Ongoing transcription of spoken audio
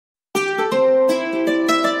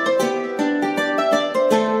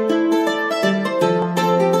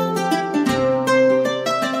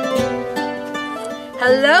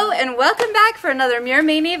and welcome back for another Muir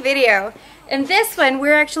Mania video. In this one,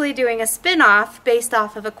 we're actually doing a spin-off based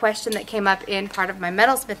off of a question that came up in part of my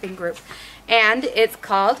metalsmithing group. And it's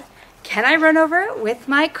called, Can I Run Over It With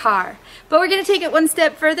My Car? But we're going to take it one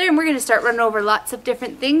step further and we're going to start running over lots of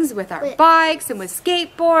different things with our bikes and with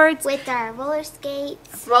skateboards. With our roller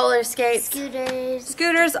skates.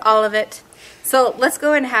 Scooters, all of it. So let's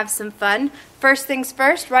go and have some fun. First things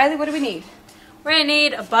first, Riley, what do we need? We're going to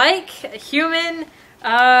need a bike, a human,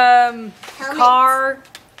 car,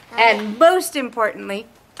 and most importantly,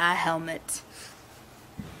 a helmet.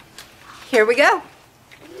 Here we go.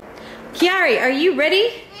 Kiari, are you ready?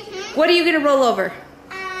 Mm-hmm. What are you going to roll over?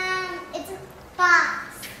 It's a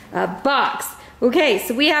box. A box. Okay,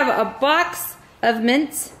 so we have a box of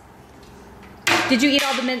mints. Did you eat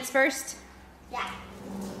all the mints first? Yeah.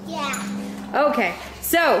 Yeah. Okay,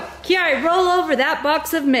 so Kiari, roll over that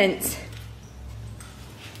box of mints.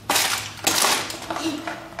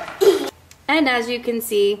 And as you can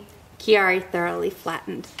see, Kiari thoroughly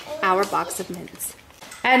flattened our box of mints.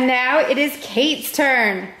 And now it is Kate's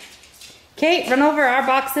turn. Kate, run over our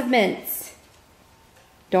box of mints.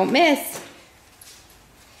 Don't miss.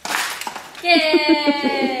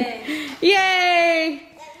 Yay! Yay!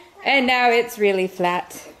 And now it's really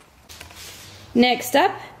flat. Next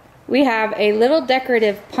up, we have a little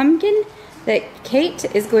decorative pumpkin that Kate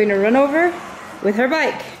is going to run over with her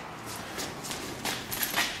bike.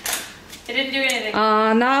 It didn't do anything.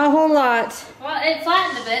 Not a whole lot. Well, it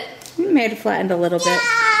flattened a bit. It made it flattened a little bit.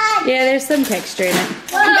 Yeah, there's some texture in it.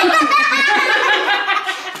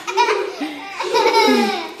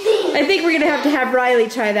 I think we're going to have Riley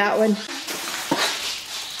try that one.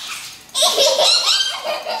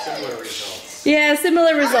 Similar results. Yeah,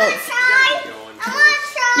 similar results.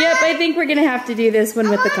 Yep, I think we're going to have to do this one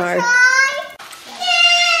with the car.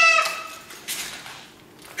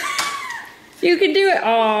 You can do it.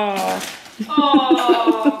 Aww.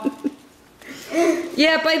 Oh.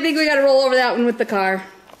 Yep, I think we got to roll over that one with the car.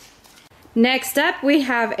 Next up, we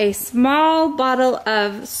have a small bottle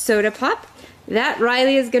of soda pop that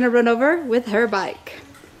Riley is going to run over with her bike.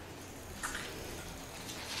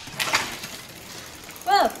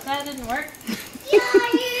 Well, that didn't work.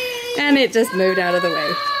 And it just moved out of the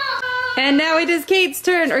way. And now it is Kate's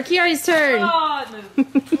turn, or Kiari's turn. Oh, it moved.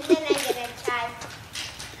 And then I'm gonna try.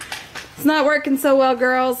 It's not working so well,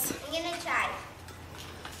 girls. I'm gonna try.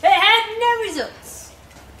 It had no results.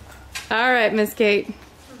 All right, Miss Kate.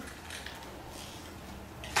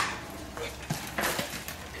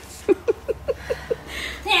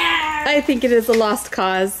 Yeah. I think it is a lost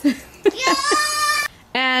cause.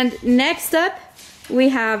 And next up, we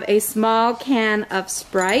have a small can of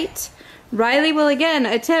Sprite. Riley will again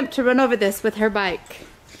attempt to run over this with her bike.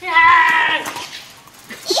 Yeah.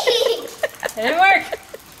 It didn't work.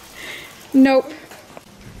 Nope.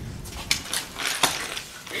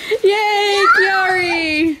 Yay,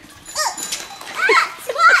 Kiari!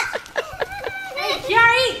 Hey,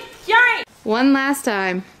 Kiari! Kiari! One last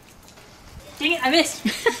time. Dang it, I missed.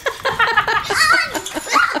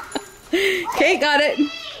 Kate got it.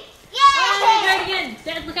 Oh, try it again.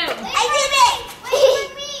 Dad, look out. I did it! Wait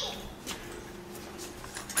for me!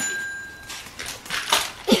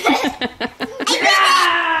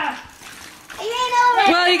 Yeah. I ran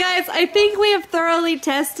over! Well, you guys, I think we have thoroughly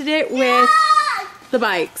tested it with the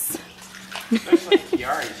bikes. Especially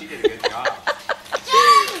Kiari, she did a good job.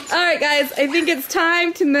 Alright guys, I think it's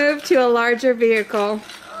time to move to a larger vehicle.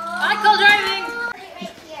 I call driving.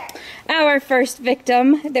 Right here. Our first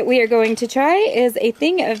victim that we are going to try is a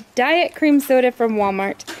thing of diet cream soda from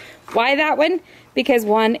Walmart. Why that one? Because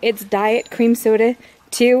one, it's diet cream soda.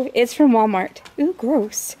 Two, it's from Walmart. Ooh,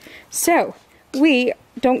 gross. So, we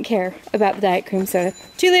don't care about the diet cream soda.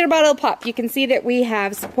 2-liter bottle of pop. You can see that we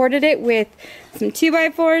have supported it with some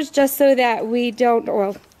 2x4s just so that we don't,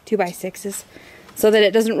 well, 2x6s, so that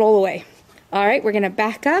it doesn't roll away. Alright, we're going to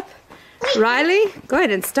back up. Riley, go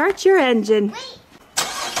ahead and start your engine. Wait.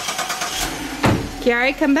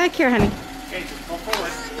 Kiari, come back here, honey. Okay, just go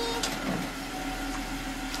forward.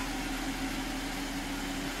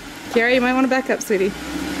 Kiari, you might want to back up, sweetie.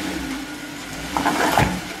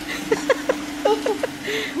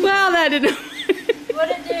 Well, that didn't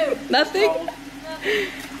What'd it do? Nothing? Nothing.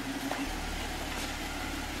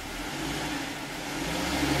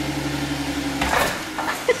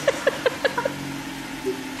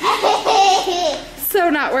 So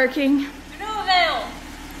not working. No avail.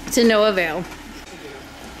 To no avail.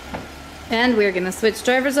 And we're going to switch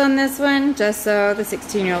drivers on this one, just so the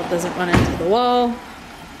 16-year-old doesn't run into the wall.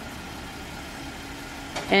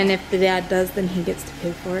 And if the dad does, then he gets to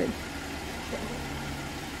pay for it.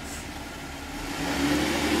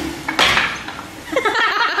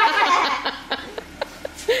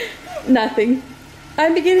 Nothing.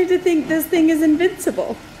 I'm beginning to think this thing is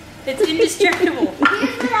invincible. It's indestructible.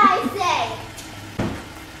 Here's what I say.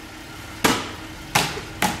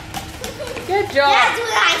 Good That's job.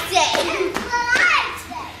 what I say. That's what I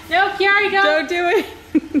say. No, Kiara, go. Don't do it.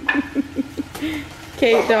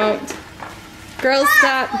 Kate, don't. Girls,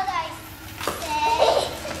 stop. That's what I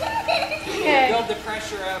say. Okay. Build the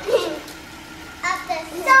pressure up. Up the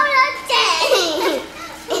soda tank.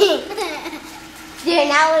 Yeah,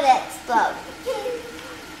 now it'll explode.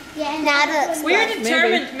 Yeah, now it'll explode. We're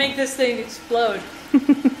determined to make this thing explode. Yeah, make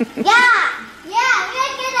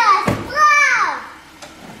it explode.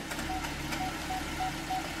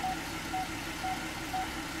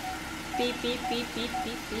 Beep, beep, beep, beep,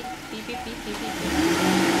 beep, beep, beep, beep, beep, beep,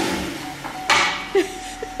 beep.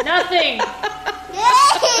 Nothing.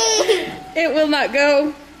 Yay! It will not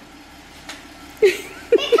go.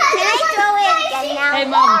 Can I throw it again now? Hey,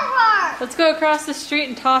 Mom. Let's go across the street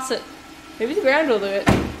and toss it. Maybe the ground will do it.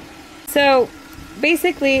 So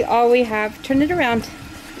basically all we have, turn it around.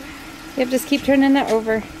 We have to just keep turning it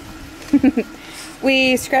over.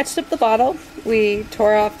 We scratched up the bottle. We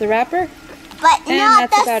tore off the wrapper. But And not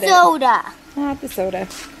that's the about it. soda. Not the soda.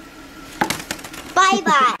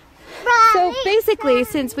 Bye-bye. So basically,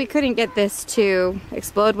 since we couldn't get this to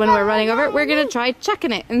explode when we're running over it, we're going to try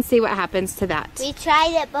chucking it and see what happens to that. We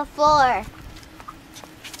tried it before.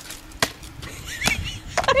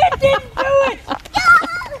 It didn't do it.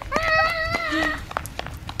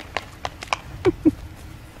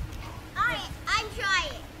 Alright, I'm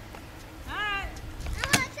trying. Alright. I'm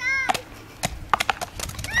gonna try.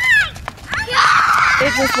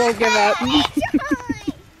 It just won't give up.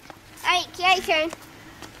 Alright, Kiara's turn.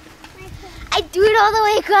 I threw it all the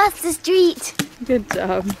way across the street. Good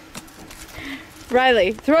job.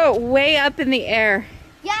 Riley, throw it way up in the air.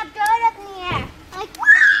 Yeah, throw it up in the air. Like,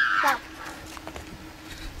 go.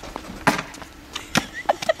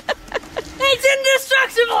 It's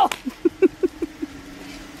indestructible.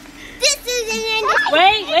 This isn't in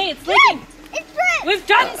Wait, it's leaking. It's red. We've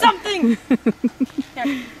done something.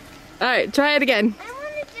 Here. All right, try it again. I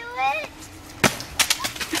want to do it.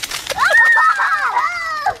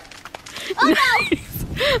 Oh, no.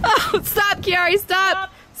 Oh, stop, Kiari,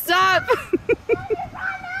 stop. Stop. Run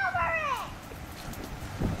over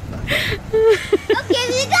it. Okay,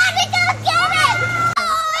 we gotta go get it.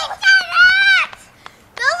 Oh, we got it.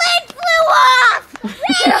 The lid flew off. We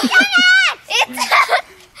got it.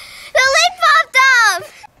 The lid popped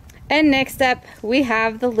off. And next up, we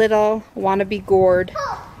have the little wannabe gourd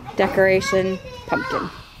decoration pumpkin.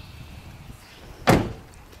 All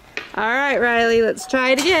right, Riley, let's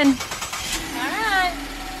try it again. Alright.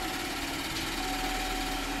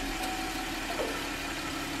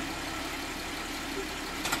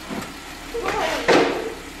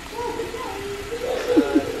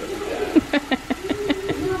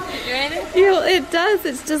 It does.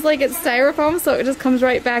 It's just like it's styrofoam, so it just comes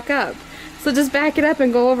right back up. So just back it up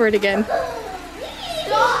and go over it again.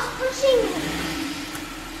 Stop pushing me.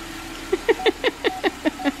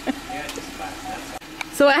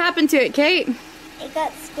 So what happened to it, Kate? It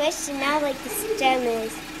got squished and now like the stem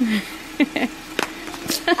is.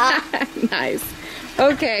 Nice.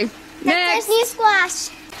 Okay. There's new squash.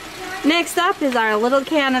 Next up is our little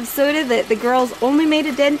can of soda that the girls only made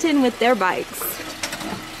a dent in with their bikes.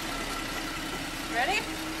 Ready?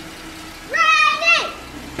 Ready!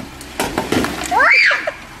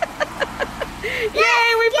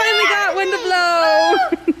 Yay, we finally got one to blow.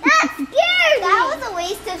 That scared me. That was a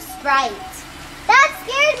waste of Sprite. That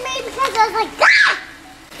scared me because I was like, ah!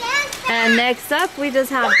 And next up, we just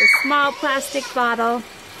have the small plastic bottle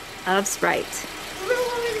of Sprite.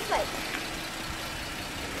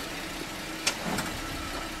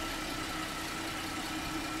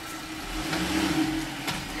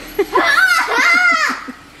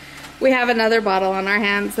 We have another bottle on our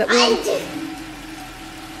hands that we...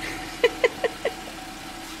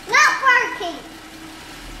 Not working.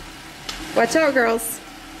 Watch out, girls.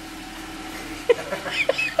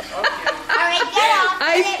 Alright, get off.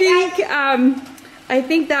 I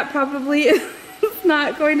think that probably is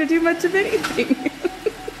not going to do much of anything.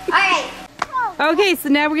 Alright. Okay, so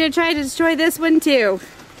now we're going to try to destroy this one too.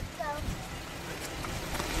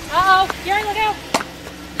 Uh-oh. Kiara, look out.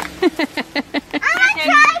 I'm gonna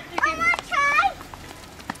try.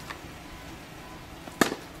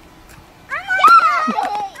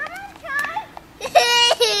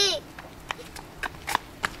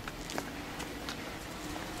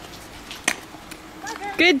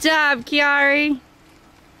 Good job, Kiari.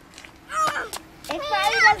 If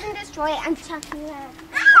Riley doesn't destroy it, I'm chucking it out.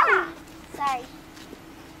 Sorry.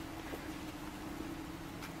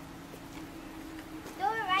 Do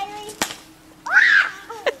it, Riley.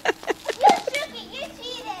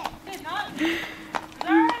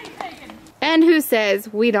 And who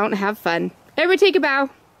says we don't have fun? Everybody take a bow.